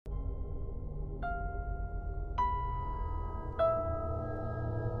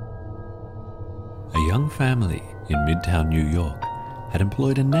A young family in Midtown New York had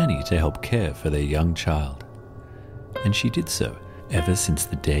employed a nanny to help care for their young child, and she did so ever since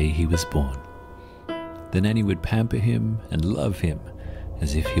the day he was born. The nanny would pamper him and love him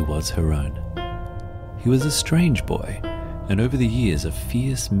as if he was her own. He was a strange boy, and over the years a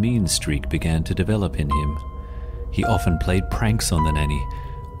fierce, mean streak began to develop in him. He often played pranks on the nanny.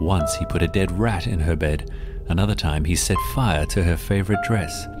 Once he put a dead rat in her bed. Another time he set fire to her favorite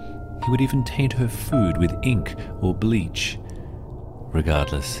dress. He would even taint her food with ink or bleach.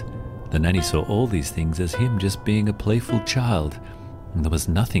 Regardless, the nanny saw all these things as him just being a playful child, and there was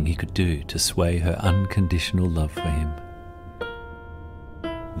nothing he could do to sway her unconditional love for him.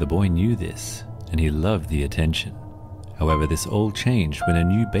 The boy knew this, and he loved the attention. However, this all changed when a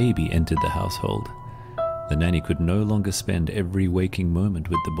new baby entered the household. The nanny could no longer spend every waking moment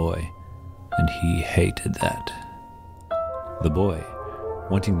with the boy, and he hated that. The boy,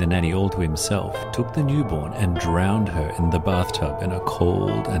 wanting the nanny all to himself, took the newborn and drowned her in the bathtub in a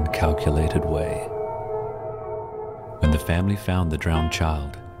cold and calculated way. When the family found the drowned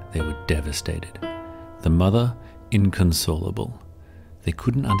child, they were devastated. The mother, inconsolable. They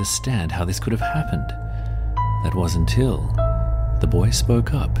couldn't understand how this could have happened. That was until the boy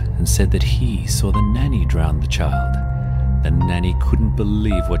spoke up and said that he saw the nanny drown the child. The nanny couldn't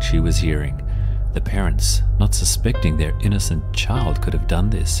believe what she was hearing. The parents, not suspecting their innocent child could have done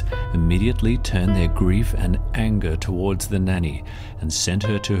this, immediately turned their grief and anger towards the nanny and sent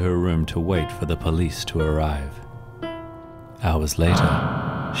her to her room to wait for the police to arrive. Hours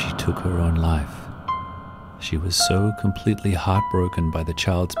later, she took her own life. She was so completely heartbroken by the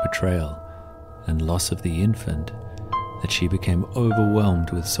child's betrayal and loss of the infant that she became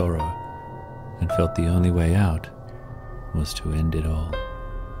overwhelmed with sorrow and felt the only way out was to end it all.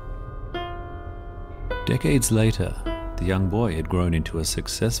 Decades later, the young boy had grown into a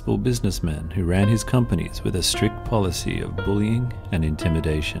successful businessman who ran his companies with a strict policy of bullying and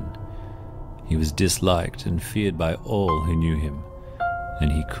intimidation. He was disliked and feared by all who knew him,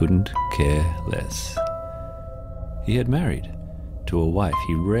 and he couldn't care less. He had married to a wife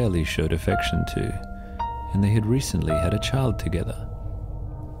he rarely showed affection to, and they had recently had a child together.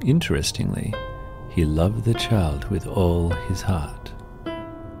 Interestingly, he loved the child with all his heart.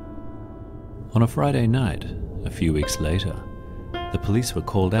 On a Friday night, a few weeks later, the police were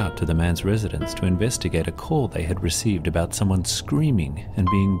called out to the man's residence to investigate a call they had received about someone screaming and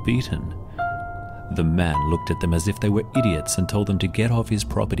being beaten. The man looked at them as if they were idiots and told them to get off his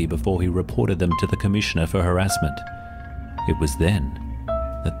property before he reported them to the commissioner for harassment. It was then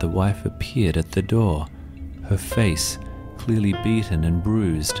that the wife appeared at the door, her face clearly beaten and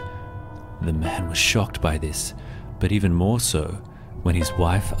bruised. The man was shocked by this, but even more so when his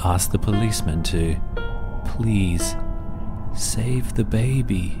wife asked the policeman to, "Please, save the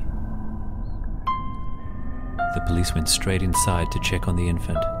baby." The police went straight inside to check on the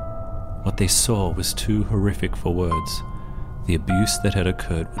infant. What they saw was too horrific for words. The abuse that had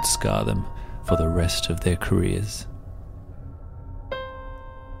occurred would scar them for the rest of their careers.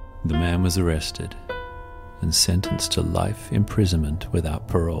 The man was arrested and sentenced to life imprisonment without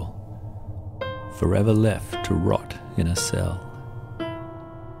parole, forever left to rot in a cell.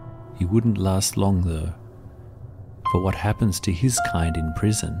 He wouldn't last long though, for what happens to his kind in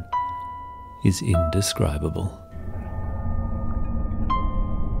prison is indescribable.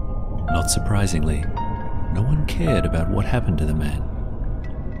 Not surprisingly, no one cared about what happened to the man,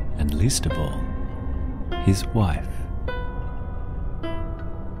 and least of all, his wife.